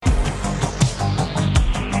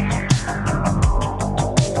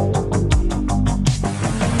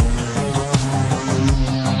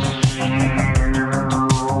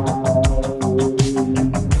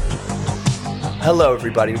Hello,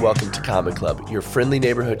 everybody, and welcome to Comic Club, your friendly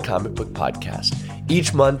neighborhood comic book podcast.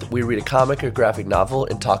 Each month, we read a comic or graphic novel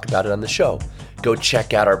and talk about it on the show. Go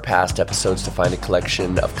check out our past episodes to find a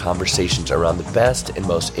collection of conversations around the best and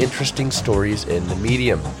most interesting stories in the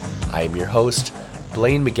medium. I am your host,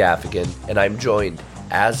 Blaine McGaffigan, and I'm joined,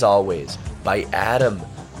 as always, by Adam,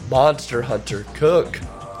 Monster Hunter Cook.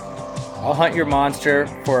 I'll hunt your monster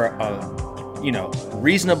for a,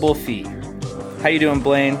 reasonable fee. How you doing,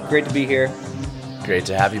 Blaine? Great to be here. Great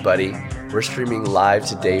to have you, buddy. We're streaming live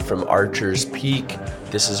today from Archer's Peak.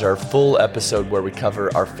 This is our full episode where we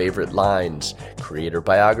cover our favorite lines, creator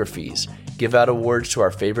biographies, give out awards to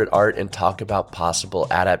our favorite art, and talk about possible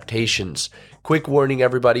adaptations. Quick warning,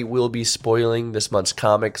 everybody, we'll be spoiling this month's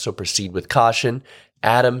comic, so proceed with caution.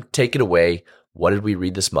 Adam, take it away. What did we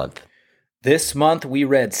read this month? This month, we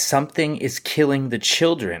read Something is Killing the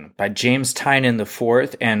Children by James Tynion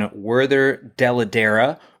IV and Werther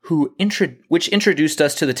Dell'Edera, which introduced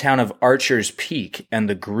us to the town of Archer's Peak and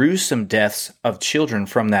the gruesome deaths of children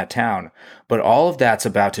from that town. But all of that's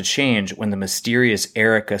about to change when the mysterious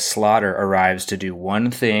Erica Slaughter arrives to do one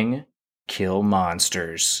thing: kill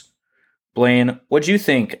monsters. Blaine, what'd you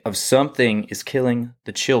think of Something is Killing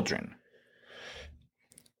the Children?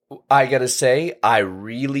 I gotta say, I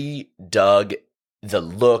really dug the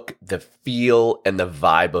look, the feel, and the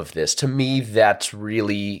vibe of this. To me, that's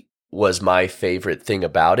really was my favorite thing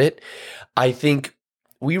about it. I think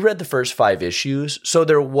we read the first 5 issues, so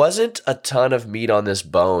there wasn't a ton of meat on this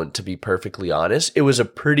bone, to be perfectly honest. It was a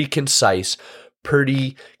pretty concise,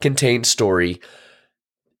 pretty contained story.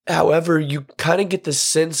 However, you kind of get the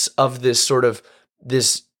sense of this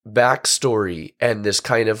backstory and this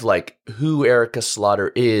kind of like who Erica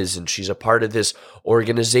Slaughter is, and she's a part of this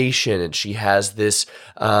organization, and she has this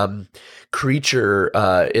creature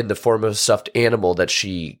in the form of a stuffed animal that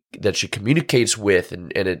she communicates with,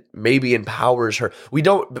 and it maybe empowers her.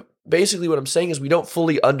 Basically what I'm saying is we don't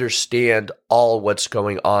fully understand all what's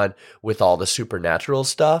going on with all the supernatural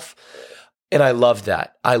stuff. And I love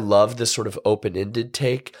that. I love this sort of open-ended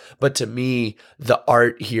take. But to me, the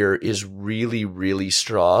art here is really, really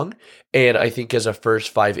strong. And I think as a first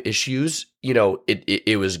 5 issues,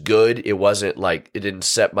 it was good. It wasn't like, it didn't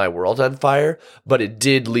set my world on fire, but it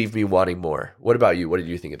did leave me wanting more. What about you? What did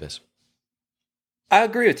you think of this? I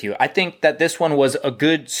agree with you. I think that this one was a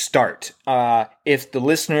good start. If the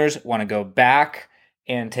listeners want to go back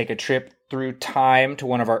and take a trip through time to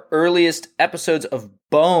one of our earliest episodes of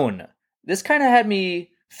Bone, this kind of had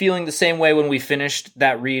me feeling the same way when we finished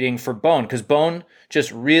that reading for Bone, because Bone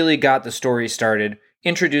just really got the story started,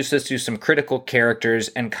 introduced us to some critical characters,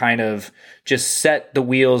 and kind of just set the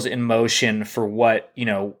wheels in motion for what,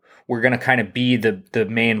 we're going to kind of be the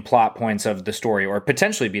main plot points of the story, or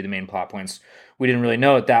potentially be the main plot points. We didn't really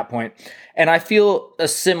know at that point. And I feel a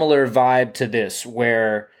similar vibe to this,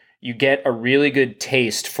 where you get a really good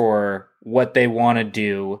taste for what they want to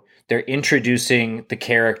do. They're introducing the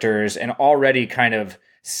characters and already kind of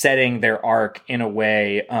setting their arc in a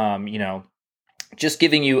way, just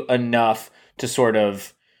giving you enough to sort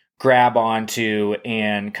of grab onto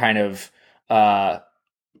and kind of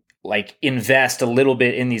invest a little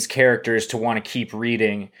bit in these characters to want to keep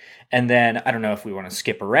reading. And then, I don't know if we want to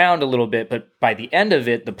skip around a little bit, but by the end of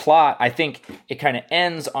it, the plot, I think it kind of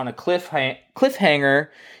ends on a cliffhanger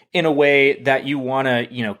in a way that you want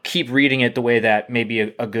to, keep reading it the way that maybe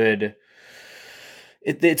a good...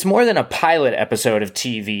 It's more than a pilot episode of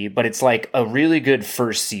TV, but it's like a really good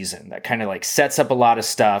first season that kind of like sets up a lot of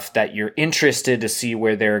stuff that you're interested to see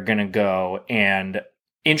where they're going to go, and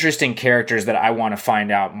interesting characters that I want to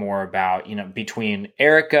find out more about, between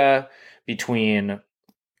Erica, between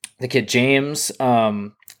the kid James,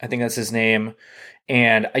 I think that's his name.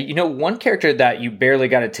 And, one character that you barely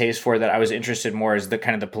got a taste for that I was interested more is the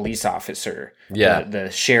kind of the police officer, the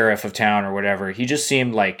sheriff of town or whatever. He just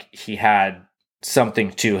seemed like he had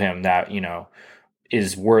something to him that,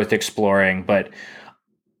 is worth exploring. But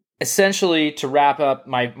essentially, to wrap up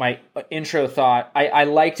my intro thought, I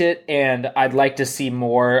liked it, and I'd like to see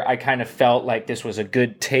more. I kind of felt like this was a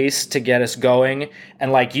good taste to get us going.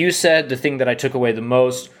 And like you said, the thing that I took away the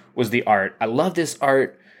most was the art. I love this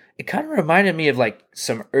art. It kind of reminded me of like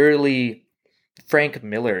some early Frank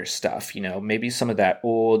Miller stuff, maybe some of that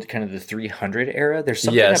old kind of the 300 era. There's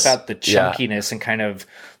something about the chunkiness and kind of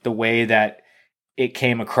the way that it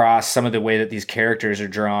came across, some of the way that these characters are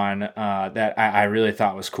drawn, that I really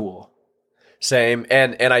thought was cool. Same.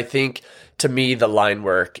 And I think to me, the line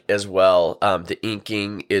work as well, the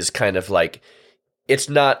inking is kind of like, it's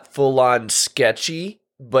not full on sketchy,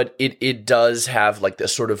 it does have like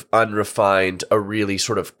this sort of unrefined, a really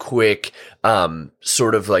sort of quick,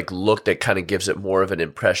 sort of like look that kind of gives it more of an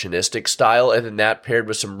impressionistic style. And then that paired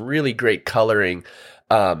with some really great coloring,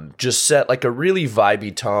 just set like a really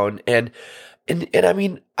vibey tone. And I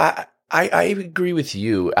mean, I agree with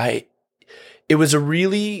you. It was a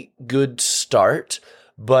really good start,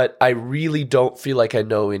 but I really don't feel like I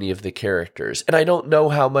know any of the characters, and I don't know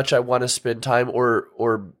how much I want to spend time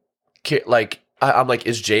I'm like,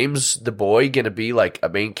 is James the boy going to be like a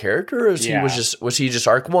main character, or was he just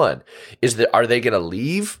arc one? Are they going to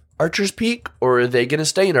leave Archer's Peak, or are they going to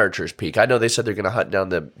stay in Archer's Peak? I know they said they're going to hunt down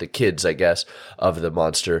the kids, I guess, of the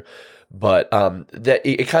monster. But that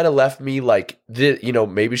it kind of left me like,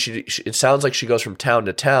 maybe it sounds like she goes from town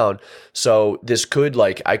to town. So this could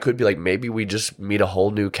I could be like, maybe we just meet a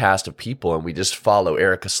whole new cast of people and we just follow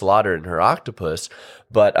Erica Slaughter and her octopus.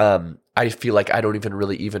 But I feel like I don't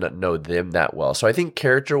even know them that well. So I think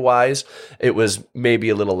character wise, it was maybe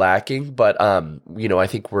a little lacking. But I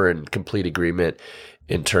think we're in complete agreement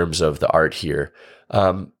in terms of the art here.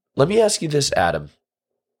 Let me ask you this, Adam.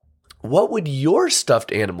 What would your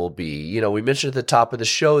stuffed animal be? We mentioned at the top of the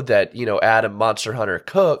show that, Adam, Monster Hunter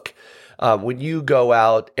Cook, when you go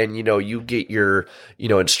out and, you get your,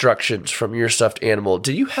 instructions from your stuffed animal,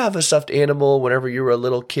 do you have a stuffed animal whenever you were a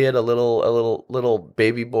little kid, a little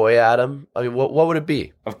baby boy, Adam? I mean, what would it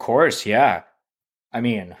be? Of course. Yeah. I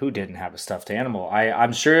mean, who didn't have a stuffed animal?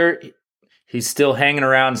 I'm sure he's still hanging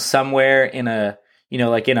around somewhere in a,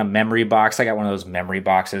 like in a memory box. I got one of those memory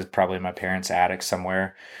boxes, probably in my parents' attic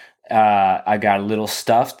somewhere. I got a little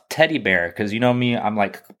stuffed teddy bear because me, I'm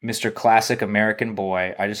like Mr. Classic American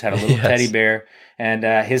boy. I just had a little teddy bear, and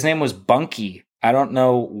his name was Bunky. I don't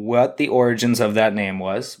know what the origins of that name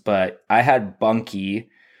was, but I had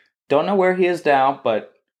Bunky. Don't know where he is now,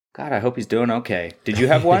 but God, I hope he's doing okay. Did you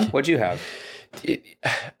have one? What'd you have?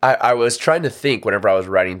 I was trying to think whenever I was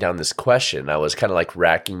writing down this question. I was kind of like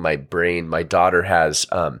racking my brain. My daughter has,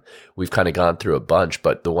 we've kind of gone through a bunch,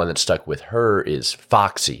 but the one that stuck with her is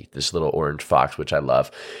Foxy, this little orange fox, which I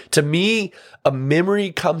love. To me, a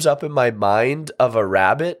memory comes up in my mind of a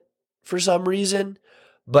rabbit for some reason,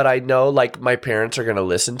 but I know like my parents are going to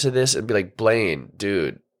listen to this and be like, Blaine,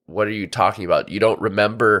 dude, what are you talking about? You don't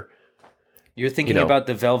remember? You're thinking about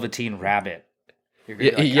the Velveteen Rabbit.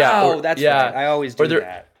 Like, that's right. I always do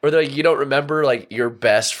that. Or they're like, you don't remember like your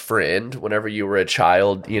best friend whenever you were a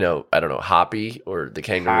child, I don't know, Hoppy or the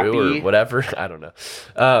kangaroo or whatever. I don't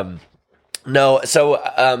know. No.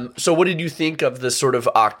 So what did you think of the sort of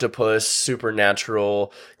octopus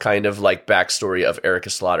supernatural kind of like backstory of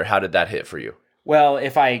Erica Slaughter? How did that hit for you? Well,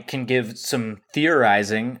 if I can give some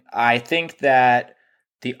theorizing, I think that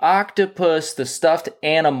the octopus, the stuffed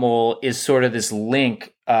animal, is sort of this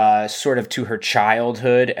link sort of to her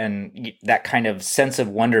childhood and that kind of sense of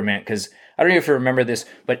wonderment. Because I don't know if you remember this,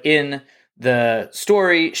 but in the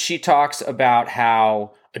story, she talks about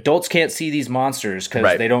how adults can't see these monsters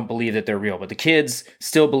because they don't believe that they're real. But the kids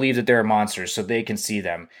still believe that they're monsters, so they can see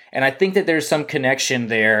them. And I think that there's some connection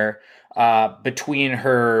there between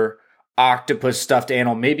her octopus stuffed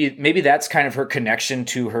animal. Maybe that's kind of her connection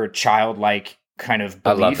to her childlike kind of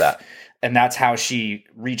belief. I love that. And that's how she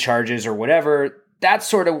recharges or whatever.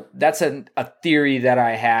 That's a theory that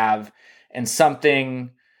I have, and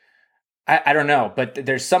something, I don't know, but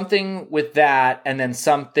there's something with that, and then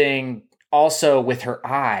something also with her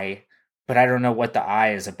eye, but I don't know what the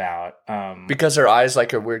eye is about. Because her eyes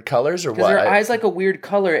like are weird colors, or what? Her eyes like a weird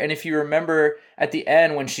color, and if you remember at the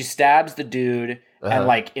end when she stabs the dude and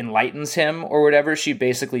like enlightens him or whatever, she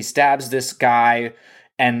basically stabs this guy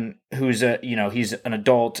and who's he's an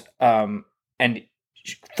adult, and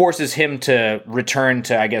forces him to return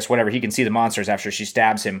to, I guess, whatever, he can see the monsters after she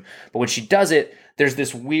stabs him. But when she does it, there's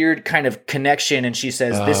this weird kind of connection, and she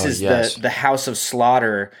says, this is the House of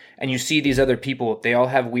Slaughter, and you see these other people, they all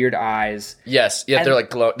have weird eyes. Yes, yeah, they're like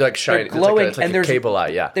they're like shining. They're glowing, it's like and a cable eye,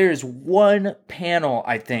 yeah. There's one panel,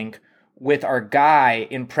 I think, with our guy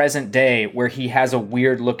in present day where he has a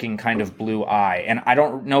weird looking kind of blue eye. And I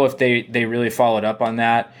don't know if they really followed up on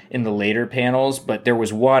that in the later panels, but there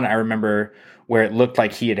was one I remember where it looked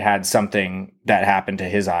like he had something that happened to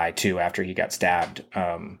his eye too after he got stabbed.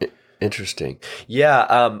 Interesting. Yeah,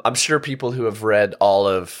 I'm sure people who have read all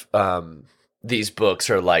of these books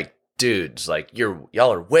are like, dudes, like y'all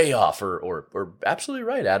are way off, or absolutely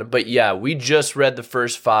right, Adam. But yeah, we just read the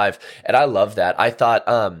first 5, and I love that. I thought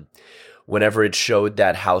whenever it showed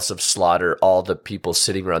that House of Slaughter, all the people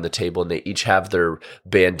sitting around the table, and they each have their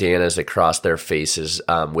bandanas across their faces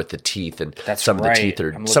with the teeth, and some of the teeth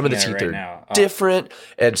are different,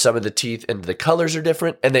 and some of the teeth and the colors are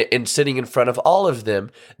different, and sitting in front of all of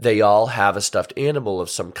them, they all have a stuffed animal of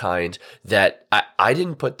some kind. That I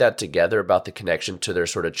didn't put that together about the connection to their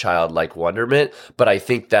sort of childlike wonderment, but I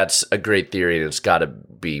think that's a great theory, and it's got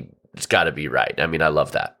to be right. I mean, I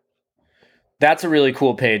love that. That's a really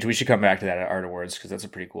cool page. We should come back to that at Art Awards because that's a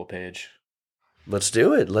pretty cool page. Let's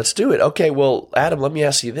do it. Okay, well, Adam, let me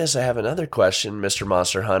ask you this. I have another question, Mr.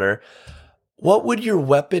 Monster Hunter. What would your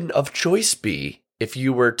weapon of choice be if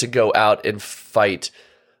you were to go out and fight,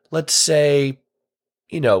 let's say,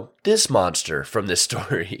 this monster from this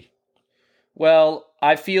story? Well,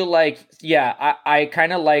 I feel like, I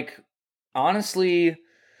kind of like, honestly,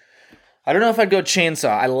 I don't know if I'd go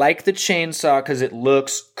chainsaw. I like the chainsaw because it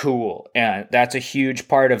looks cool, and that's a huge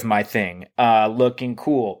part of my thing, looking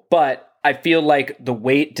cool. But I feel like the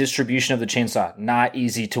weight distribution of the chainsaw, not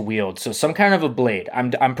easy to wield. So some kind of a blade.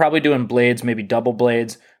 I'm probably doing blades, maybe double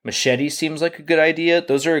blades. Machete seems like a good idea.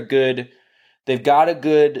 Those are they've got a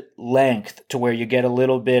good length to where you get a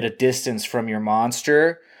little bit of distance from your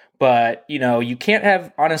monster. But, you can't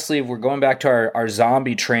have, honestly, if we're going back to our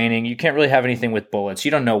zombie training, you can't really have anything with bullets.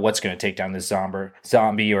 You don't know what's going to take down this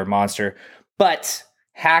zombie or monster. But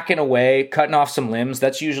hacking away, cutting off some limbs,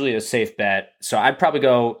 that's usually a safe bet. So I'd probably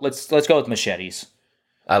go, let's go with machetes.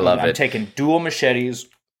 I love it. I'm taking dual machetes.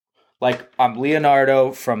 Like I'm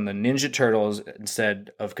Leonardo from the Ninja Turtles.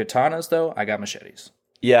 Instead of katanas, though, I got machetes.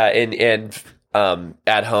 Yeah, and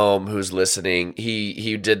at home, who's listening,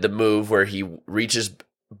 he did the move where he reaches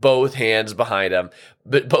both hands behind him,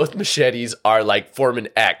 but both machetes are like form an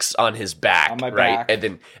X on his back, on my right?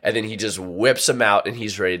 back. And then he just whips them out, and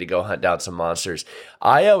he's ready to go hunt down some monsters.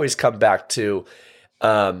 I always come back to,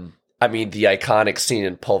 the iconic scene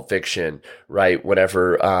in Pulp Fiction, right?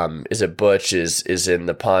 Whenever is it Butch is in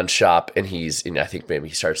the pawn shop, and I think maybe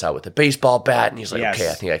he starts out with a baseball bat, and he's like, yes. Okay,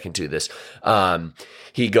 I think I can do this.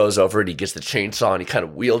 He goes over and he gets the chainsaw and he kind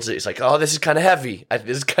of wields it. He's like, oh, this is kind of heavy.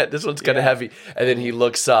 This one's kind of heavy. And then he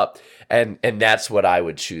looks up, and that's what I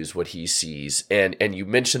would choose, what he sees. And you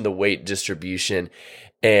mentioned the weight distribution.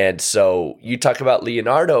 And so you talk about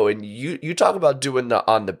Leonardo, and you talk about doing the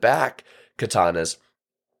on the back katanas.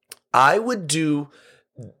 I would do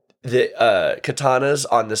the katanas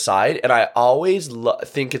on the side, and I always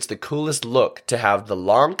think it's the coolest look to have the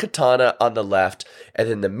long katana on the left and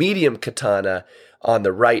then the medium katana on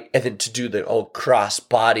the right, and then to do the old cross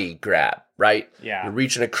body grab, right? Yeah. You're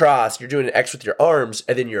reaching across, you're doing an X with your arms,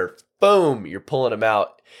 and then you're pulling them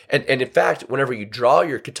out. And in fact, whenever you draw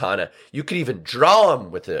your katana, you could even draw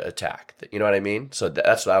them with the attack. You know what I mean? So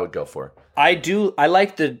that's what I would go for. I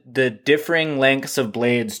like the differing lengths of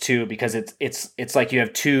blades too, because it's like you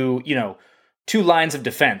have two lines of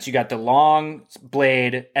defense. You got the long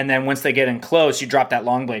blade, and then once they get in close, you drop that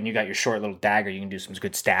long blade, and you got your short little dagger. You can do some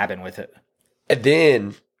good stabbing with it. And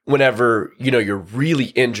then whenever, you're really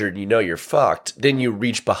injured and you're fucked, then you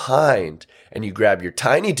reach behind and you grab your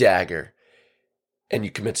tiny dagger and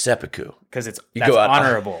you commit seppuku. Because that's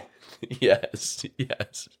honorable. Yes.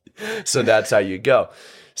 So that's how you go.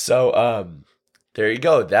 So there you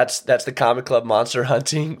go. That's the Comic Club Monster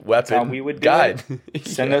Hunting Weapon how we would Guide.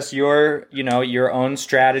 Send us your own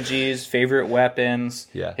strategies, favorite weapons.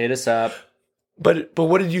 Yeah. Hit us up. But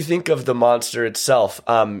what did you think of the monster itself?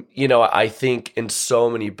 I think in so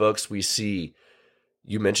many books we see,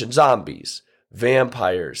 you mentioned zombies,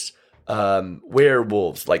 vampires,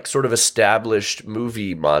 werewolves, like sort of established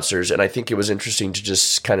movie monsters. And I think it was interesting to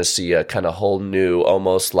just kind of see a kind of whole new,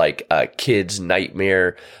 almost like a kid's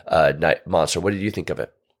nightmare monster. What did you think of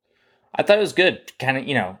it? I thought it was good. Kind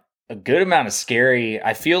of, a good amount of scary.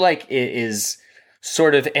 I feel like it is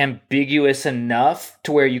sort of ambiguous enough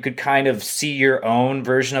to where you could kind of see your own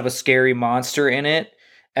version of a scary monster in it.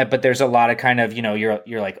 But there's a lot of kind of,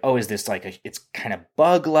 you're like, oh, is this like it's kind of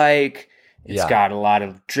bug-like. It's got a lot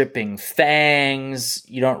of dripping fangs.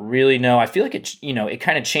 You don't really know. I feel like it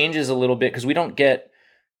kind of changes a little bit because we don't get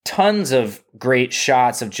tons of great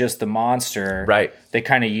shots of just the monster. Right. They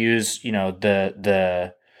kind of use,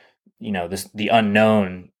 the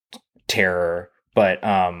unknown terror, but,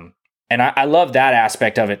 and I love that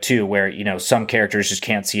aspect of it too, where, some characters just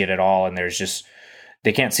can't see it at all. And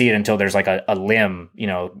they can't see it until there's like a limb,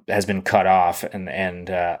 has been cut off. And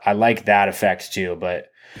I like that effect too. But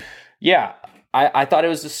yeah, I thought it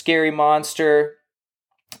was a scary monster.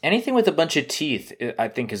 Anything with a bunch of teeth, I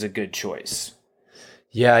think, is a good choice.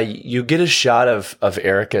 Yeah, you get a shot of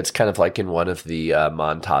Erica. It's kind of like in one of the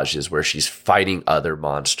montages where she's fighting other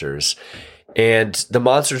monsters. And the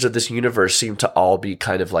monsters of this universe seem to all be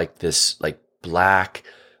kind of like this, like black,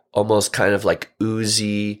 almost kind of like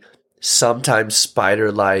oozy, sometimes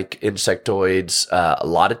spider-like insectoids, a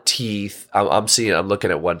lot of teeth. I'm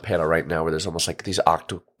looking at one panel right now where there's almost like these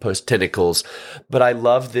octopus tentacles. But I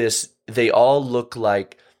love this. They all look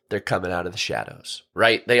like they're coming out of the shadows,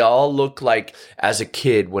 right? They all look like, as a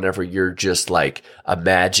kid, whenever you're just like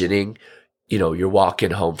imagining, you're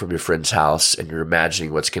walking home from your friend's house and you're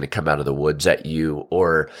imagining what's going to come out of the woods at you,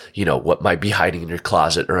 or, what might be hiding in your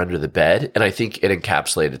closet or under the bed. And I think it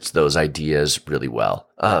encapsulates those ideas really well.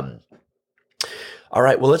 All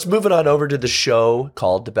right, well, let's move it on over to the show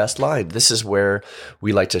called The Best Line. This is where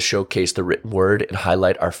we like to showcase the written word and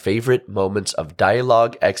highlight our favorite moments of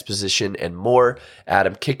dialogue, exposition, and more.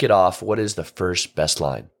 Adam, kick it off. What is the first best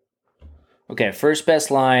line? Okay, first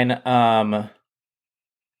best line.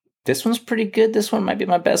 This one's pretty good. This one might be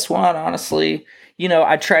my best one, honestly.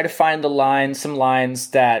 I try to find some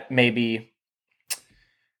lines that maybe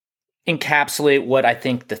encapsulate what I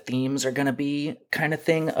think the themes are going to be, kind of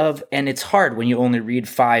thing and it's hard when you only read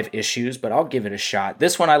 5 issues, but I'll give it a shot.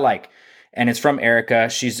 This one I like, and it's from Erica.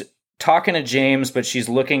 She's talking to James, but she's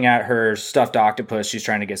looking at her stuffed octopus. She's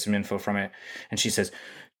trying to get some info from it, and she says,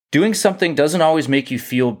 "Doing something doesn't always make you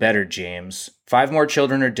feel better, James. 5 more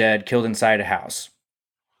children are dead, killed inside a house."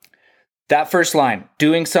 That first line,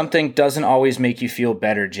 doing something doesn't always make you feel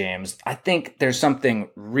better, James. I think there's something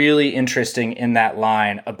really interesting in that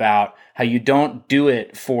line about how you don't do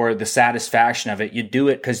it for the satisfaction of it. You do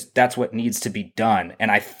it because that's what needs to be done. And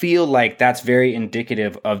I feel like that's very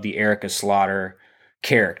indicative of the Erica Slaughter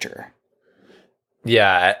character.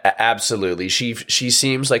 Yeah, absolutely. She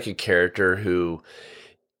seems like a character who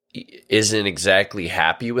isn't exactly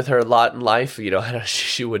happy with her lot in life.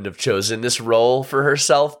 She wouldn't have chosen this role for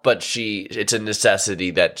herself, but it's a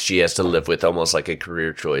necessity that she has to live with, almost like a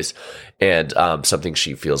career choice, and something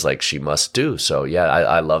she feels like she must do. So yeah,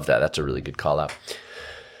 I love that. That's a really good call out.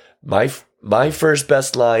 My first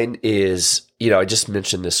best line is, I just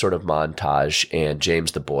mentioned this sort of montage, and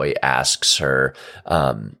James the boy asks her,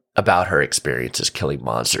 about her experiences killing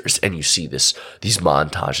monsters. And you see these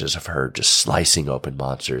montages of her just slicing open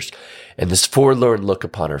monsters. And this forlorn look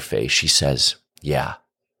upon her face, she says, "Yeah,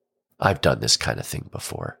 I've done this kind of thing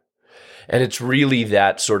before." And it's really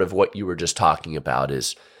that sort of what you were just talking about,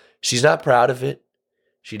 is she's not proud of it.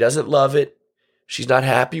 She doesn't love it. She's not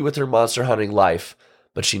happy with her monster hunting life,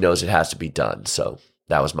 but she knows it has to be done. So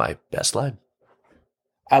that was my best line.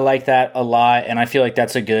 I like that a lot, and I feel like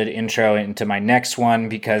that's a good intro into my next one,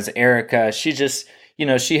 because Erica, she just,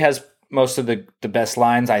 she has most of the best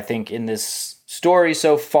lines, I think, in this story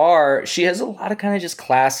so far. She has a lot of kind of just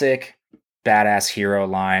classic badass hero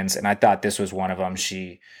lines, and I thought this was one of them.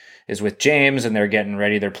 She is with James, and they're getting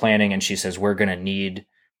ready, they're planning, and she says, "We're going to need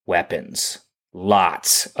weapons.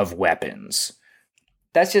 Lots of weapons."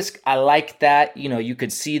 That's just, I like that. You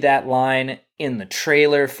could see that line in the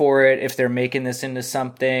trailer for it if they're making this into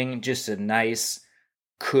something. Just a nice,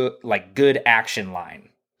 good action line.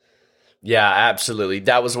 Yeah, absolutely.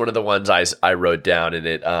 That was one of the ones I wrote down, and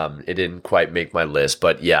it didn't quite make my list,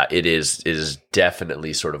 but yeah, it is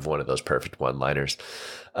definitely sort of one of those perfect one-liners.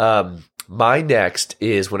 My next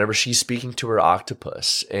is whenever she's speaking to her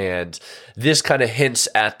octopus, and this kind of hints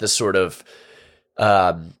at the sort of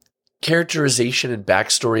characterization and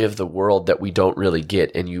backstory of the world that we don't really get.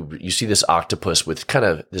 And you see this octopus with kind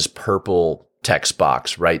of this purple text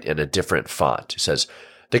box, right, in a different font. It says,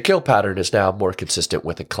 "The kill pattern is now more consistent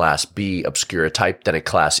with a Class B Obscura type than a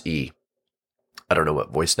Class E." I don't know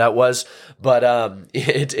what voice that was, but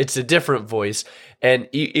it's a different voice. And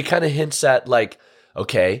it kind of hints at, like,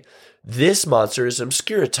 okay, this monster is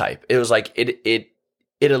Obscura type. It was like,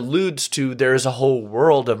 it alludes to there is a whole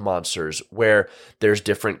world of monsters where there's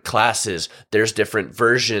different classes, there's different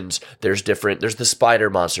versions, there's the spider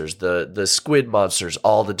monsters, the squid monsters,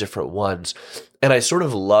 all the different ones. And I sort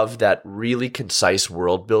of love that really concise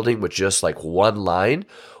world building with just like one line,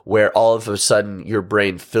 where all of a sudden your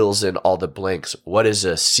brain fills in all the blanks. What does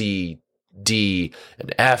a C, D,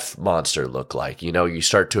 and F monster look like? You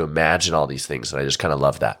start to imagine all these things, and I just kind of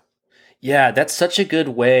love that. Yeah, that's such a good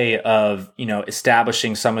way of,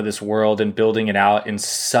 establishing some of this world and building it out in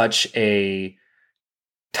such a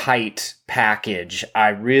tight package. I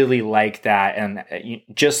really like that. And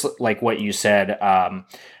just like what you said,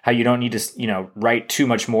 how you don't need to, write too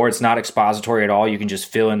much more. It's not expository at all. You can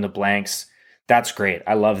just fill in the blanks. That's great.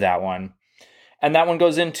 I love that one. And that one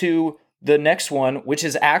goes into the next one, which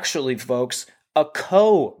is actually, folks, a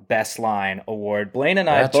co-best line award. Blaine and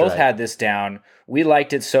I both had this down. We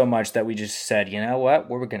liked it so much that we just said, you know what?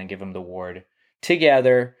 We're going to give him the award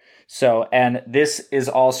together. So, and this is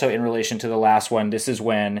also in relation to the last one. This is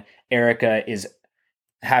when Erica is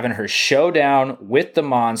having her showdown with the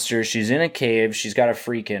monster. She's in a cave. She's got a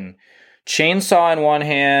freaking chainsaw in one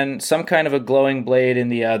hand, some kind of a glowing blade in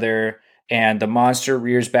the other, and the monster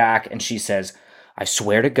rears back and she says, "I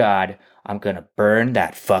swear to God, I'm gonna burn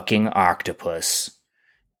that fucking octopus."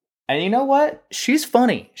 And you know what? She's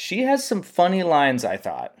funny. She has some funny lines, I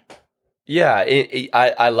thought. Yeah,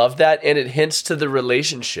 I love that, and it hints to the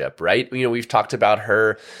relationship, right? You know, we've talked about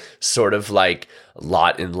her sort of like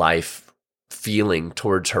lot in life feeling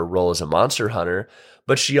towards her role as a monster hunter,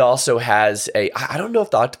 but she also has I don't know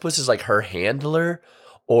if the octopus is like her handler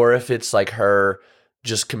or if it's like her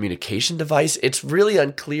just communication device. It's really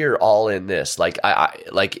unclear all in this. Like,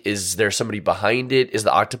 like, is there somebody behind it? Is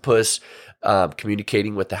the octopus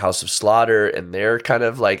communicating with the House of Slaughter, and they're kind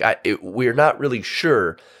of like, we're not really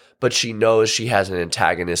sure, but she knows she has an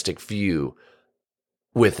antagonistic view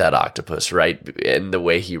with that octopus, right? And the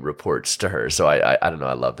way he reports to her. So I don't know.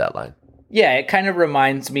 I love that line. Yeah, it kind of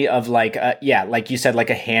reminds me of like, like you said,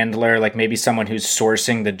 like a handler, like maybe someone who's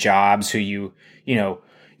sourcing the jobs who you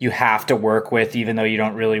have to work with, even though you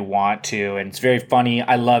don't really want to. And it's very funny.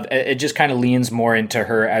 I love it. Just kind of leans more into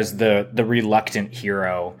her as the reluctant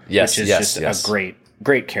hero, yes, which is yes, just yes. a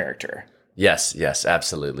great character. Yes, yes,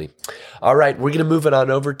 absolutely. All right, we're going to move it on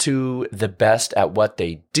over to the best at what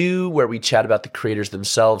they do, where we chat about the creators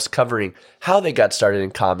themselves, covering how they got started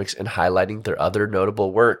in comics and highlighting their other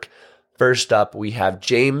notable work. First up, we have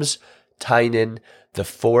James Tynion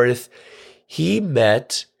IV.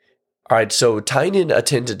 So Tynion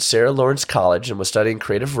attended Sarah Lawrence College and was studying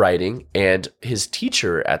creative writing, and his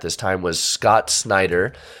teacher at this time was Scott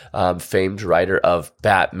Snyder, famed writer of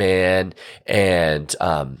Batman, and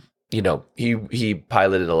he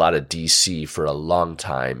piloted a lot of DC for a long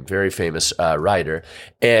time, very famous writer.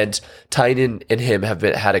 And Tynion and him have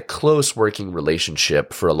had a close working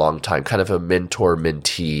relationship for a long time, kind of a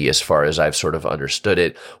mentor-mentee as far as I've sort of understood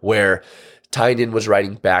it, where Tynion was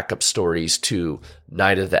writing backup stories to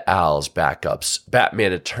Night of the Owls backups,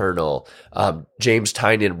 Batman Eternal. James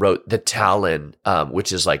Tynion wrote The Talon,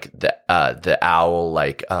 which is like the owl,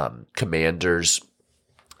 like commander's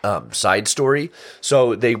side story.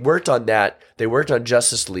 So they worked on that. They worked on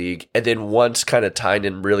Justice League. And then once kind of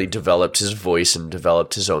Tynion really developed his voice and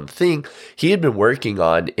developed his own thing, he had been working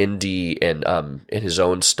on indie and his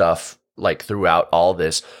own stuff like throughout all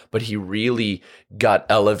this, but he really got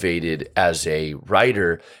elevated as a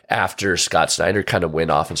writer after Scott Snyder kind of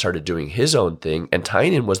went off and started doing his own thing. And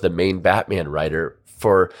Tynion was the main Batman writer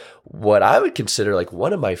for what I would consider like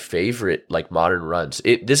one of my favorite like modern runs.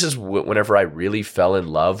 This is whenever I really fell in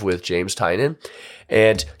love with James Tynion,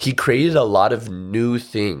 and he created a lot of new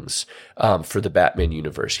things for the Batman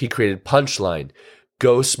universe. He created Punchline,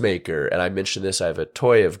 Ghostmaker, and I mentioned this, I have a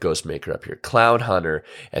toy of Ghostmaker up here, Clown Hunter,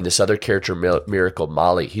 and this other character, Miracle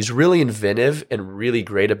Molly. He's really inventive and really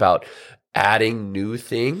great about adding new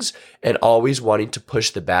things and always wanting to push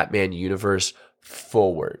the Batman universe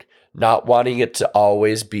forward, not wanting it to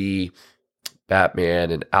always be Batman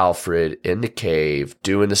and Alfred in the cave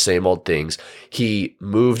doing the same old things. He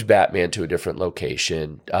moved Batman to a different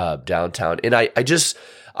location, downtown. And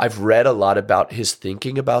I've read a lot about his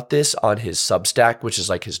thinking about this on his Substack, which is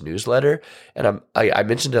like his newsletter. And I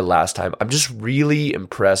mentioned it last time. I'm just really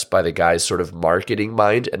impressed by the guy's sort of marketing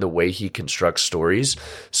mind and the way he constructs stories.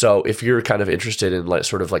 So if you're kind of interested in like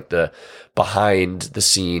sort of like the behind the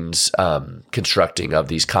scenes constructing of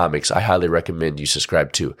these comics, I highly recommend you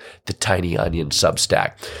subscribe to the Tiny Onion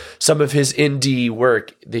Substack. Some of his indie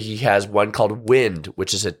work, that he has one called Wind,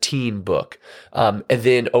 which is a teen book. And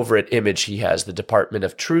then over at Image, he has The Department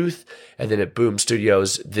of Truth. And then at Boom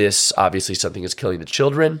Studios, this obviously Something is Killing the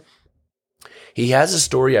Children. He has a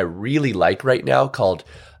story I really like right now called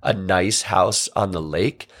A Nice House on the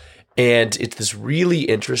Lake. And it's this really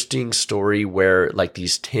interesting story where like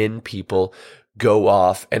these 10 people go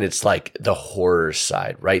off, and it's like the horror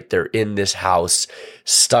side, right? They're in this house,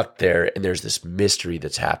 stuck there, and there's this mystery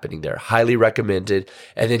that's happening there. Highly recommended.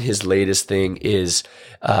 And then his latest thing is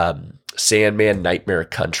Sandman Nightmare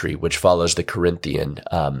Country, which follows the Corinthian,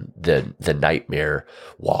 the Nightmare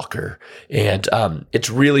Walker. And it's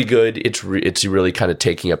really good. It's really kind of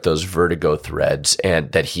taking up those Vertigo threads and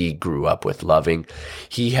that he grew up with loving.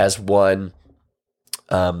 He has won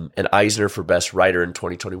an Eisner for Best Writer in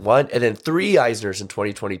 2021, and then 3 Eisners in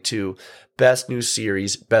 2022, Best New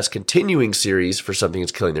Series, Best Continuing Series for Something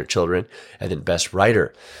That's Killing Their Children, and then Best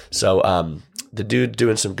Writer. So the dude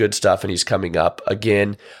doing some good stuff, and he's coming up.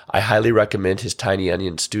 Again, I highly recommend his Tiny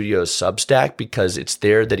Onion Studios Substack because it's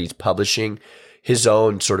there that he's publishing his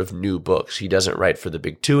own sort of new books. He doesn't write for the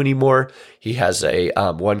big two anymore. He has a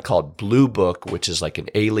one called Blue Book, which is like an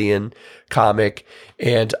alien comic,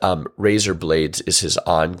 and Razor Blades is his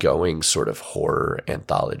ongoing sort of horror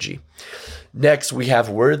anthology. Next, we have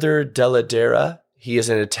Werther Dell'Edera. He is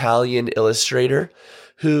an Italian illustrator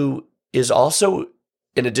who is also,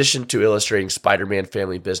 in addition to illustrating Spider-Man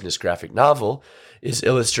Family Business graphic novel, is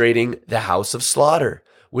illustrating The House of Slaughter,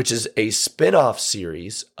 which is a spin-off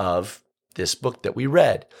series of this book that we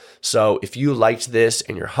read. So if you liked this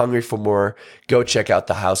and you're hungry for more, go check out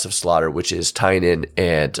The House of Slaughter, which is Tynion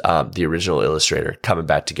and the original illustrator coming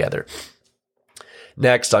back together.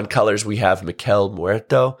 Next, on colors, we have Miquel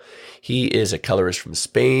Muerto. He is a colorist from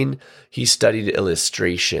Spain. He studied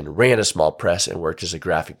illustration, ran a small press, and worked as a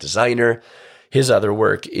graphic designer. His other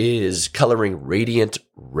work is coloring Radiant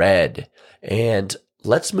Red. And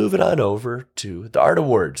let's move it on over to the Art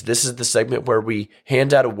Awards. This is the segment where we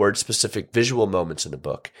hand out award-specific visual moments in the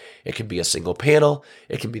book. It can be a single panel.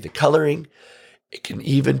 It can be the coloring. It can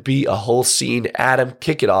even be a whole scene. Adam,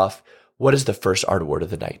 kick it off. What is the first Art Award of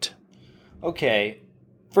the night? Okay,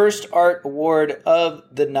 first art award of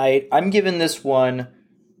the night. I'm giving this one,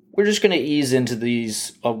 we're just going to ease into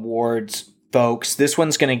these awards, folks. This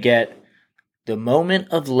one's going to get the Moment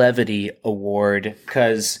of Levity award,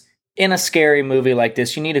 because in a scary movie like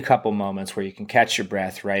this, you need a couple moments where you can catch your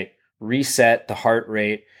breath, right? Reset the heart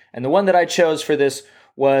rate. And the one that I chose for this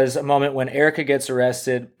was a moment when Erica gets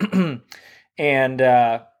arrested and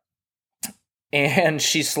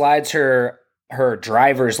she slides her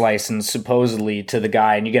driver's license supposedly to the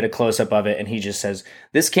guy, and you get a close-up of it, and he just says,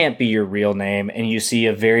 "This can't be your real name." And you see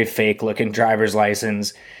a very fake-looking driver's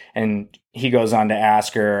license, and he goes on to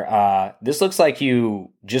ask her, "This looks like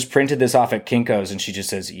you just printed this off at Kinko's," and she just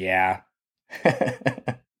says, "Yeah."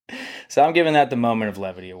 So I'm giving that the Moment of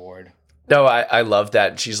Levity award. No, I love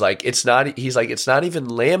that. She's like, he's like, it's not even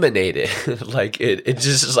laminated. Like it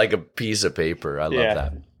just is like a piece of paper. I love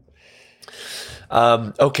that.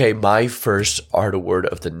 Okay, my first art award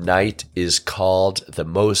of the night is called the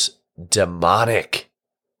Most Demonic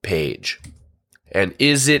Page. And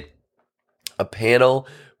is it a panel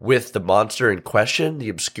with the monster in question, the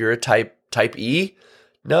Obscura type E?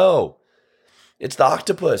 No, it's the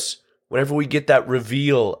octopus. Whenever we get that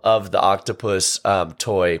reveal of the octopus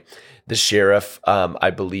toy, the sheriff, I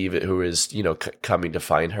believe, who is coming to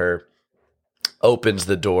find her, opens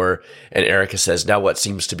the door, and Erica says, "Now what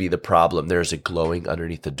seems to be the problem?" There's a glowing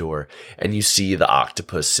underneath the door, and you see the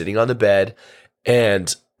octopus sitting on the bed,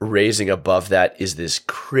 and raising above that is this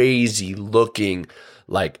crazy looking,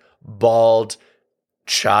 like, bald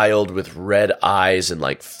child with red eyes and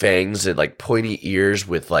like fangs and like pointy ears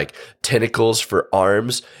with like tentacles for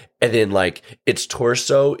arms, and then like its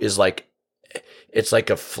torso is like, it's like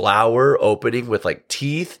a flower opening with like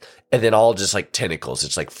teeth, and then all just like tentacles.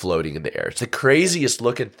 It's like floating in the air. It's the craziest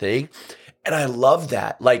looking thing. And I love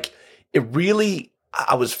that. Like, it really,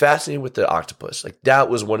 I was fascinated with the octopus. Like, that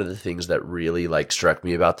was one of the things that really like struck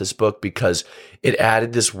me about this book, because it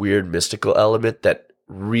added this weird mystical element that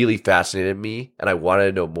really fascinated me, and I wanted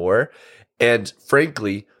to know more. And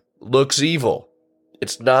frankly, looks evil.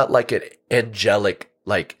 It's not like an angelic,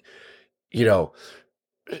 like,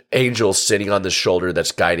 angel sitting on the shoulder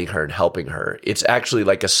that's guiding her and helping her. It's actually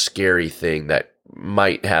like a scary thing that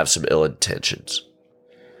might have some ill intentions.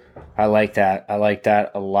 I like that. I like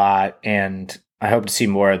that a lot. And I hope to see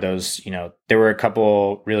more of those. There were a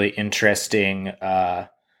couple really interesting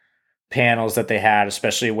panels that they had,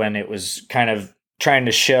 especially when it was kind of trying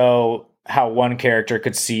to show how one character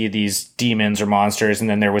could see these demons or monsters, and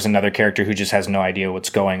then there was another character who just has no idea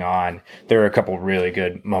what's going on. There were a couple really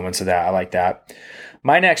good moments of that. I like that.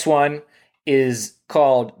 My next one is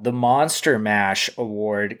called the Monster Mash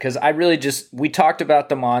Award, because we talked about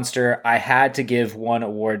the monster. I had to give one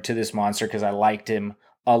award to this monster because I liked him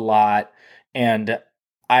a lot. And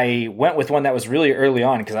I went with one that was really early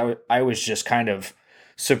on because I was just kind of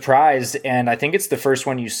surprised. And I think it's the first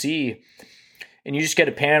one you see. And you just get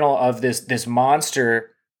a panel of this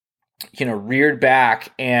monster, reared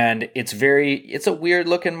back. And it's a weird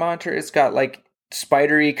looking monster. It's got like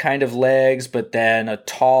spidery kind of legs, but then a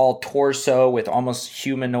tall torso with almost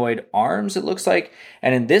humanoid arms, it looks like.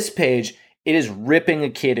 And in this page, it is ripping a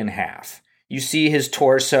kid in half. You see his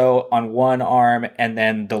torso on one arm and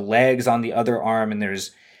then the legs on the other arm, and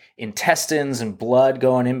there's intestines and blood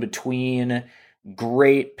going in between.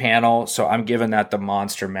 Great panel. So I'm giving that the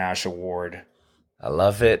Monster Mash Award. I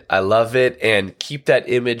love it. I love it. And keep that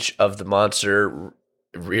image of the monster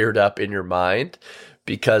reared up in your mind,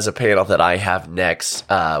 because a panel that I have next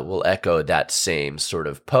will echo that same sort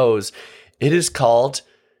of pose. It is called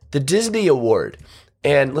the Disney Award.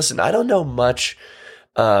 And listen, I don't know much.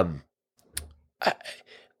 Um, I,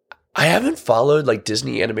 I haven't followed like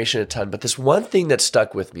Disney animation a ton, but this one thing that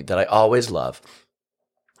stuck with me that I always love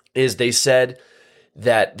is they said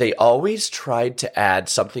that they always tried to add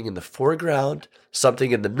something in the foreground,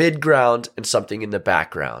 something in the midground, and something in the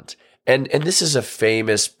background. And this is a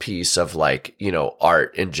famous piece of like,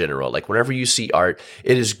 art in general. Like whenever you see art,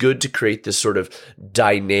 it is good to create this sort of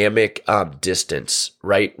dynamic distance,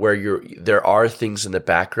 right? Where there are things in the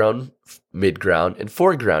background, midground, and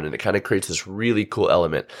foreground, and it kind of creates this really cool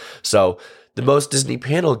element. So the Most Disney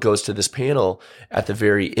panel goes to this panel at the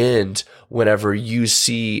very end whenever you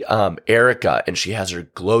see Erica and she has her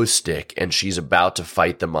glow stick and she's about to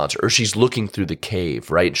fight the monster, or she's looking through the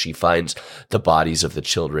cave, right? And she finds the bodies of the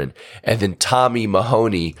children. And then Tommy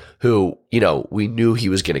Mahoney, who, we knew he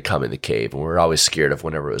was going to come in the cave and we were always scared of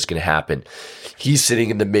whenever it was going to happen. He's sitting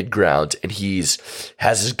in the midground and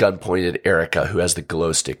has his gun pointed at Erica, who has the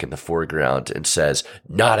glow stick in the foreground, and says,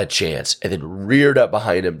 "Not a chance." And then reared up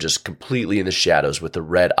behind him, just completely in the shadows with the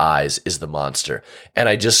red eyes, is the monster. And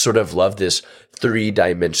I just sort of love this 3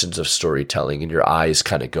 dimensions of storytelling and your eyes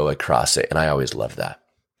kind of go across it. And I always love that.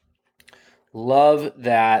 Love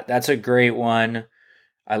that. That's a great one.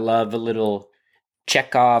 I love a little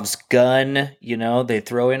Chekhov's gun. They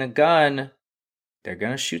throw in a gun. They're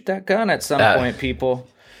going to shoot that gun at some point, people.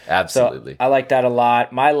 Absolutely. So I like that a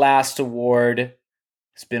lot. My last award,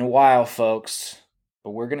 it's been a while, folks,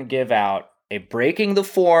 but we're going to give out a Breaking the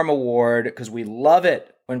Form award because we love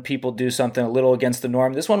it when people do something a little against the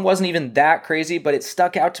norm. This one wasn't even that crazy, but it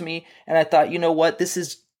stuck out to me. And I thought, you know what? This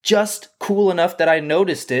is just cool enough that I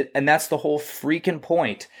noticed it. And that's the whole freaking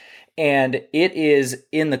point. And it is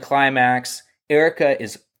in the climax. Erica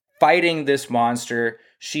is fighting this monster.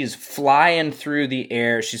 She's flying through the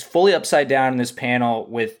air. She's fully upside down in this panel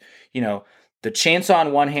with, the chainsaw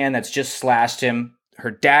in one hand that's just slashed him,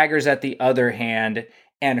 her daggers at the other hand,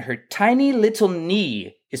 and her tiny little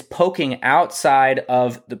knee is poking outside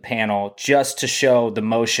of the panel just to show the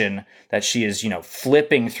motion that she is,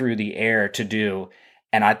 flipping through the air to do.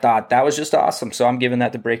 And I thought that was just awesome. So I'm giving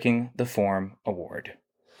that the Breaking the Form award.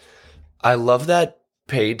 I love that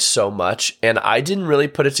page so much. And I didn't really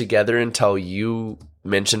put it together until you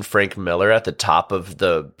mentioned Frank Miller at the top of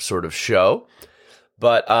the sort of show.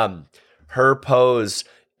 But her pose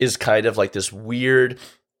is kind of like this weird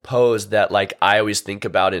pose that like I always think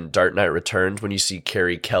about in Dark Knight Returns when you see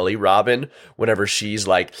Carrie Kelly Robin, whenever she's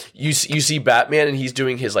like, you see Batman and he's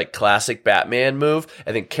doing his like classic Batman move,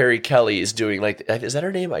 and then Carrie Kelly is doing like, is that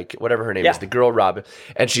her name? Like whatever her name is, the girl Robin,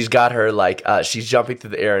 and she's got her like she's jumping through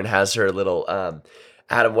the air and has her little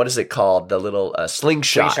Adam, what is it called? The little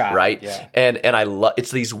slingshot, right? Yeah. And I love it's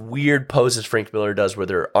these weird poses Frank Miller does where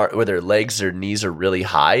their legs, their knees are really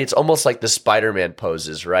high. It's almost like the Spider-Man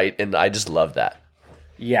poses, right? And I just love that.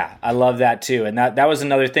 Yeah, I love that too. And that was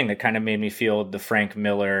another thing that kind of made me feel the Frank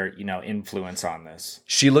Miller, influence on this.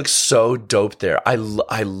 She looks so dope there. I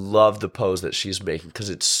love the pose that she's making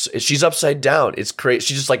because she's upside down. It's great.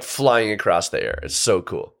 She's just like flying across the air. It's so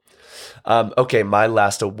cool. Okay, my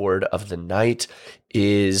last award of the night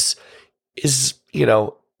is in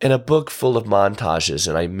a book full of montages,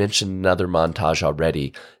 and I mentioned another montage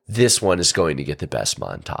already, this one is going to get the best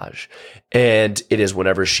montage. And it is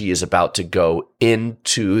whenever she is about to go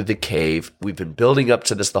into the cave. We've been building up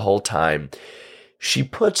to this the whole time. She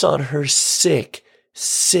puts on her sick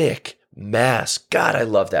mask. God, I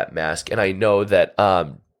love that mask. And I know that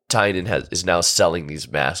Tynan is now selling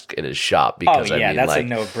these masks in his shop because that's a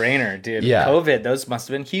no-brainer, dude. Yeah. COVID, those must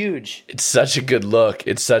have been huge. It's such a good look.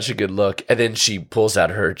 And then she pulls out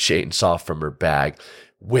her chainsaw from her bag,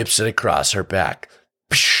 whips it across her back.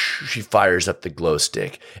 She fires up the glow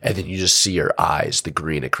stick, and then you just see her eyes, the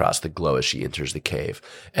green across the glow as she enters the cave.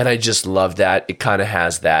 And I just love that. It kind of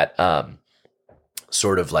has that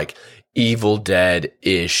sort of like Evil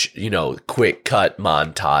Dead-ish, quick cut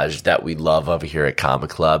montage that we love over here at Comic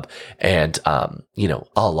Club. And,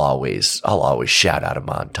 I'll always shout out a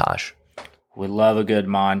montage. We love a good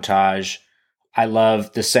montage. I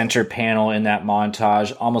love the center panel in that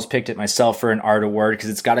montage. Almost picked it myself for an art award because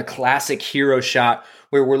it's got a classic hero shot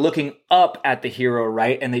where we're looking up at the hero,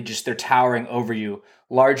 right? And they're towering over you,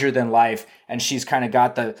 larger than life. And she's kind of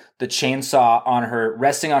got the chainsaw on her,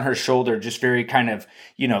 resting on her shoulder, just very kind of,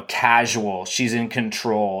 casual. She's in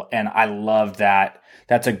control. And I love that.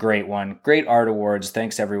 That's a great one. Great art awards.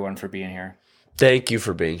 Thanks everyone for being here. Thank you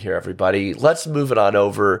for being here, everybody. Let's move it on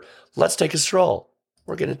over. Let's take a stroll.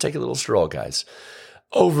 We're going to take a little stroll, guys,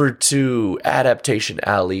 over to Adaptation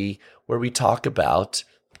Alley, where we talk about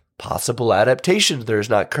possible adaptations. There's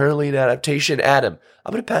not currently an adaptation. Adam,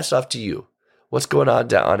 I'm going to pass it off to you. What's going on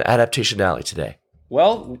down on Adaptation Alley today?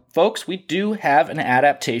 Well, folks, we do have an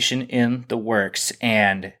adaptation in the works,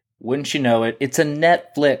 and wouldn't you know it, it's a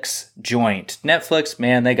Netflix joint. Netflix,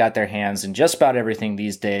 man, they got their hands in just about everything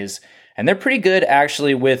these days, and they're pretty good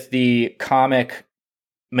actually with the comic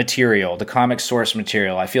material, the comic source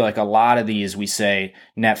material. I feel like a lot of these we say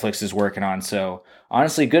Netflix is working on, so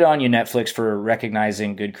honestly, good on you, Netflix, for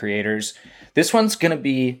recognizing good creators. This one's going to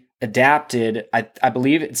be adapted, I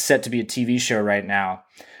believe it's set to be a TV show right now,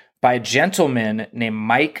 by a gentleman named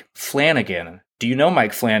Mike Flanagan. Do you know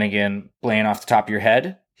Mike Flanagan, Blaine, off the top of your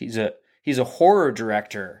head? He's a horror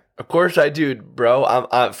director. Of course I do, bro.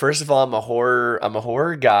 First of all, I'm a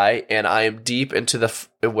horror guy, and I am deep into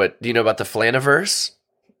what do you know about the Flaniverse?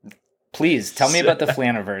 Please tell me about the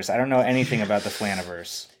Flaniverse. I don't know anything about the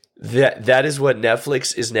Flaniverse. That is what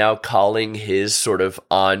Netflix is now calling his sort of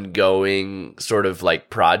ongoing sort of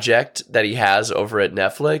like project that he has over at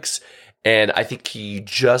Netflix. And I think he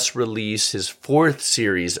just released his 4th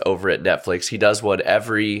series over at Netflix. He does one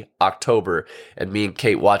every October, and me and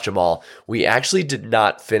Kate watch them all. We actually did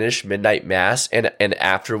not finish Midnight Mass, and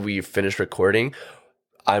after we finished recording,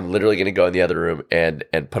 I'm literally going to go in the other room and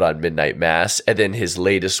put on Midnight Mass. And then his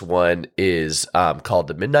latest one is called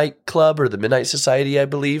the Midnight Club or the Midnight Society, I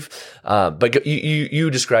believe. But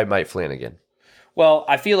you describe Mike Flanagan. Well,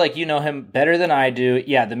 I feel like you know him better than I do.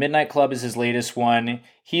 Yeah, the Midnight Club is his latest one.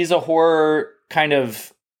 He's a horror kind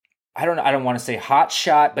of, I don't want to say hot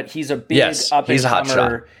shot, but he's a big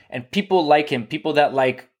up-and-comer. And people like him. People that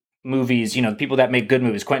like movies, you know, people that make good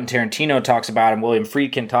movies. Quentin Tarantino talks about him. William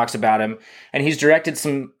Friedkin talks about him. And he's directed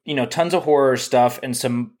some, you know, tons of horror stuff and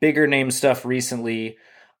some bigger name stuff recently.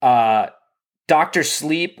 Dr.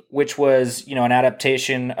 Sleep, which was, you know, an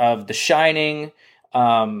adaptation of The Shining,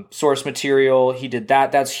 source material. He did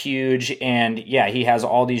that. That's huge. And yeah, he has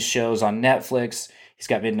all these shows on Netflix. He's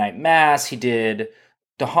got Midnight Mass. He did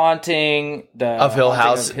The Haunting of Hill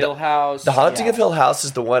House. The Haunting of Hill House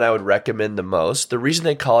is the one I would recommend the most. The reason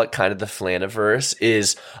they call it kind of the Flaniverse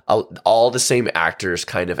is all the same actors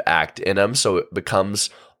kind of act in them, so it becomes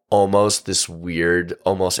almost this weird,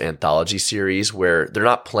 almost anthology series where they're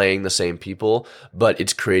not playing the same people, but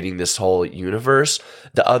it's creating this whole universe.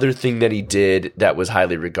 The other thing that he did that was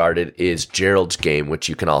highly regarded is Gerald's Game, which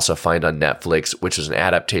you can also find on Netflix, which is an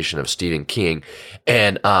adaptation of Stephen King.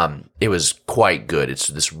 And it was quite good. It's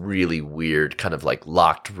this really weird kind of like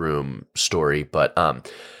locked room story, but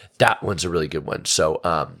that one's a really good one. So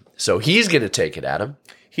he's going to take it, Adam.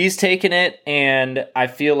 He's taken it, and I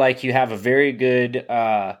feel like you have a very good,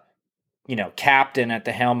 captain at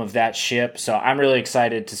the helm of that ship. So I'm really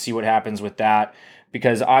excited to see what happens with that,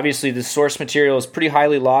 because obviously the source material is pretty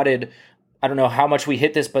highly lauded. I don't know how much we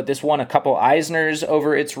hit this, but this won a couple Eisners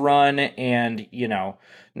over its run, and, you know,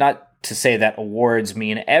 not to say that awards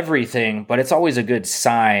mean everything, but it's always a good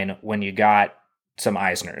sign when you got some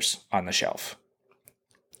Eisners on the shelf.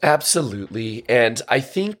 Absolutely. And I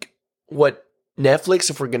think what Netflix,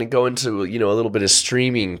 if we're going to go into, you know, a little bit of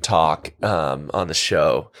streaming talk on the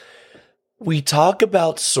show, we talk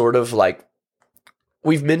about sort of like,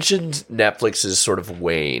 we've mentioned Netflix's sort of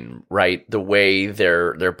wane, right? The way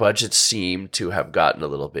their budgets seem to have gotten a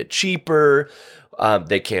little bit cheaper.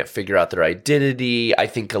 They can't figure out their identity. I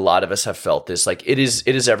think a lot of us have felt this. Like it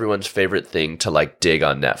is everyone's favorite thing to like dig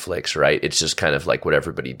on Netflix, right? It's just kind of like what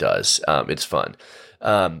everybody does. It's fun.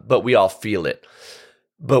 But we all feel it.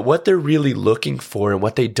 But what they're really looking for and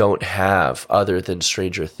what they don't have other than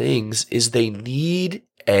Stranger Things is they need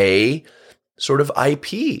a sort of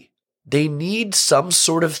IP. They need some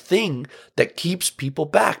sort of thing that keeps people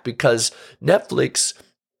back, because Netflix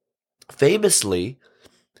famously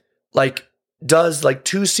does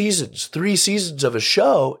 2 seasons, 3 seasons of a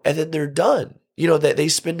show, and then they're done. You know, that they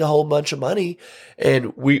spend a whole bunch of money.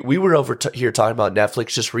 And we were over here talking about Netflix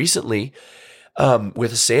just recently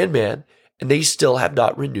with Sandman, and they still have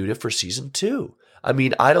not renewed it for season 2. I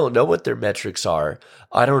mean, I don't know what their metrics are.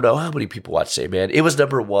 I don't know how many people watch Sandman. It was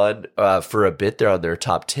number 1 for a bit there on their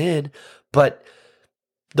top 10. But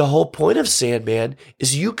the whole point of Sandman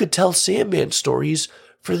is you could tell Sandman stories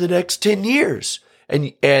for the next 10 years.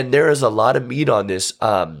 And there is a lot of meat on this.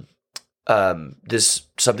 This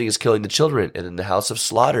Something is Killing the Children, and then The House of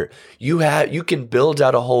Slaughter. You can build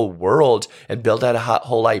out a whole world and build out a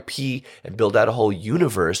whole IP and build out a whole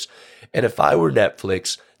universe. And if I were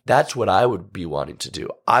Netflix, that's what I would be wanting to do.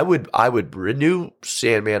 I would renew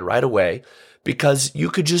Sandman right away, because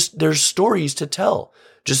there's stories to tell.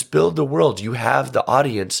 Just build the world. You have the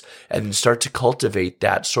audience, and start to cultivate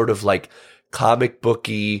that sort of like comic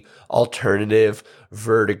booky, alternative,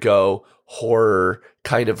 Vertigo, horror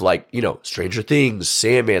kind of like, Stranger Things,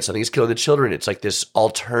 Sandman, Something is Killing the Children. It's like this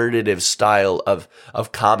alternative style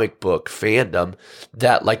of comic book fandom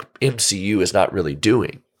that like MCU is not really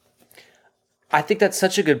doing. I think that's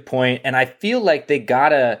such a good point, and I feel like they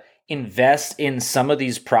gotta invest in some of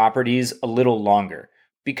these properties a little longer,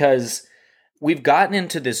 because we've gotten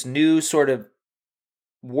into this new sort of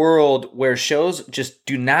world where shows just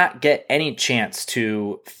do not get any chance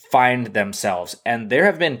to find themselves. And there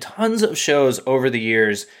have been tons of shows over the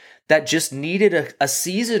years that just needed a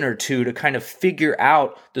season or two to kind of figure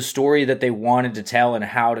out the story that they wanted to tell and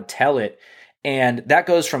how to tell it. And that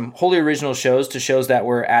goes from wholly original shows to shows that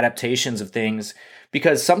were adaptations of things,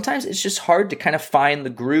 because sometimes it's just hard to kind of find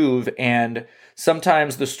the groove. And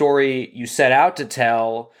sometimes the story you set out to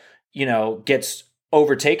tell, gets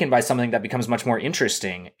overtaken by something that becomes much more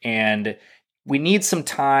interesting. And we need some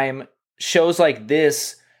time. Shows like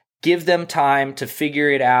this, give them time to figure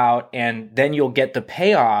it out, and then you'll get the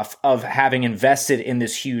payoff of having invested in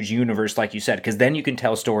this huge universe, like you said, because then you can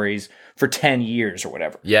tell stories for 10 years or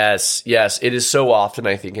whatever. Yes. It is so often,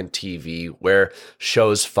 I think, in TV where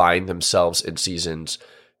shows find themselves in seasons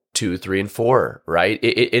 2, 3, and 4, right?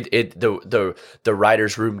 The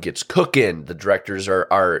writer's room gets cooking. The directors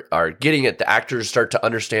are getting it. The actors start to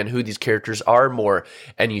understand who these characters are more,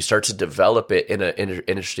 and you start to develop it in an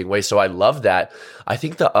interesting way. So I love that. I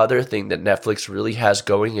think the other thing that Netflix really has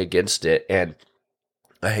going against it, and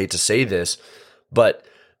I hate to say this, but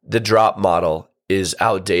the drop model is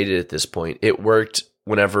outdated at this point. It worked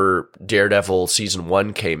whenever Daredevil season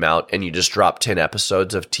 1 came out, and you just dropped 10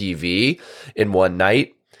 episodes of TV in one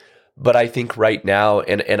night. But I think right now,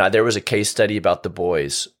 and there was a case study about The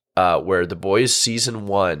Boys, where The Boys season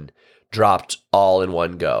 1 dropped all in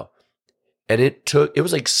one go. And it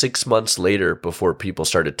was like 6 months later before people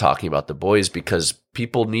started talking about The Boys, because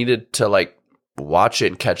people needed to like watch it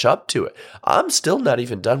and catch up to it. I'm still not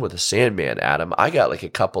even done with The Sandman, Adam. I got like a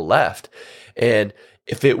couple left. And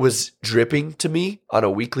if it was dripping to me on a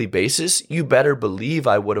weekly basis, you better believe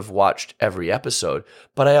I would have watched every episode.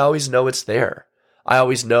 But I always know it's there. I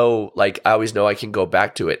always know I can go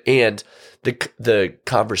back to it. And the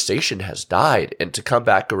conversation has died. And to come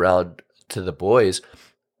back around to The Boys,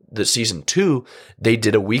 the season 2, they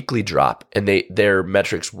did a weekly drop, and their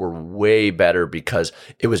metrics were way better because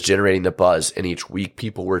it was generating the buzz, and each week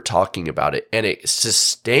people were talking about it, and it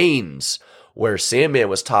sustains where Sandman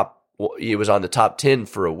was on the top 10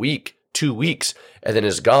 for a week, 2 weeks, and then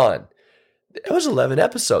is gone. It was 11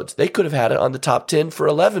 episodes. They could have had it on the top 10 for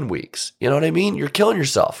 11 weeks. You know what I mean? You're killing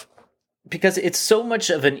yourself. Because it's so much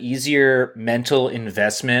of an easier mental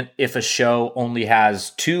investment if a show only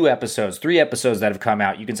has 2 episodes, 3 episodes that have come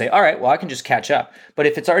out. You can say, all right, well, I can just catch up. But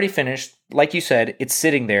if it's already finished, like you said, it's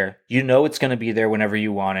sitting there. You know it's going to be there whenever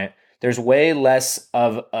you want it. There's way less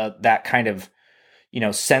of that kind of,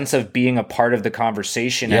 sense of being a part of the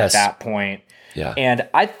conversation at that point. Yeah. And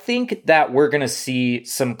I think that we're going to see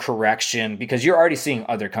some correction, because you're already seeing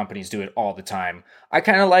other companies do it all the time.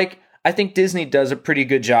 I think Disney does a pretty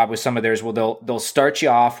good job with some of theirs. Well, they'll start you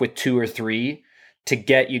off with 2 or 3 to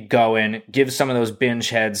get you going, give some of those binge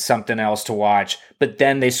heads something else to watch, but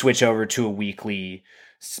then they switch over to a weekly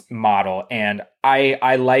model. And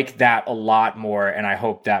I like that a lot more, and I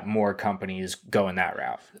hope that more companies go in that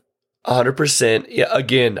route. 100%. Yeah,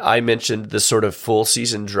 again, I mentioned the sort of full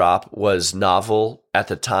season drop was novel at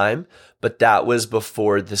the time, but that was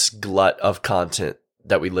before this glut of content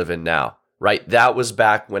that we live in now, right? That was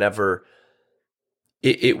back whenever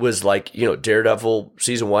it was like, Daredevil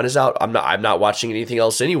season 1 is out. I'm not watching anything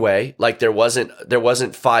else anyway. Like there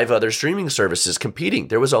wasn't 5 other streaming services competing.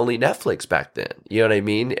 There was only Netflix back then. You know what I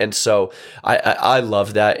mean? And so I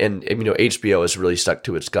love that. And HBO has really stuck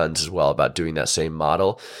to its guns as well about doing that same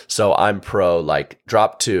model. So I'm pro like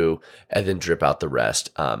drop 2 and then drip out the rest.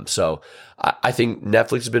 So I think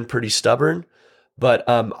Netflix has been pretty stubborn, but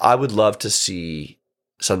I would love to see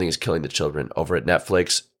Something is Killing the Children over at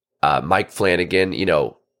Netflix. Mike Flanagan,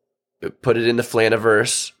 put it in the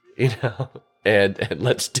Flaniverse, and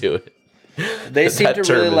let's do it. They seem to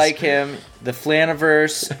really like him. The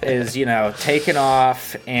Flaniverse is, taken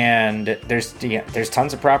off, and there's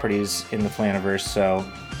tons of properties in the Flaniverse. So,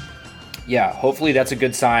 yeah, hopefully that's a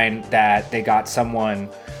good sign that they got someone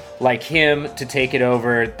like him to take it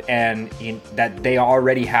over, and that they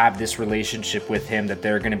already have this relationship with him, that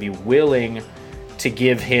they're going to be willing to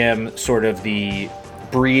give him sort of the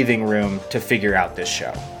breathing room to figure out this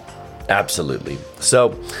show. Absolutely. So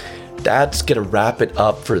That's going to wrap it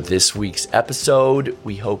up for this week's episode.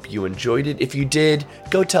 We hope you enjoyed it. If you did,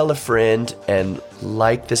 go tell a friend and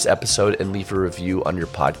like this episode and leave a review on your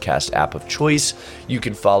podcast app of choice. You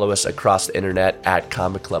can follow us across the internet at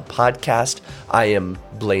Comic Club Podcast. I am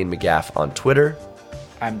Blaine McGaff on Twitter.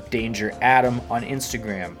 I'm Danger Adam on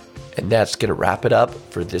Instagram. And that's going to wrap it up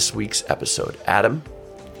for this week's episode. Adam?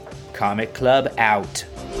 Comic Club out.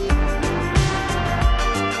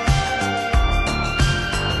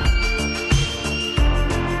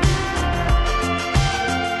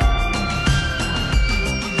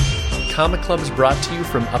 Comic Club is brought to you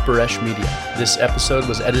from Upper Esh Media. This episode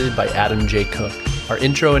was edited by Adam J. Cook. Our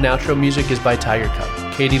intro and outro music is by Tiger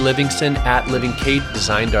Cub. Katie Livingston at Living Kate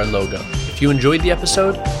designed our logo. If you enjoyed the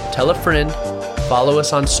episode, tell a friend, follow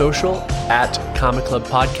us on social at Comic Club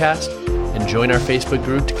Podcast, and join our Facebook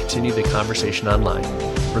group to continue the conversation online.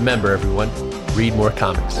 Remember, everyone, read more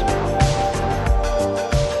comics.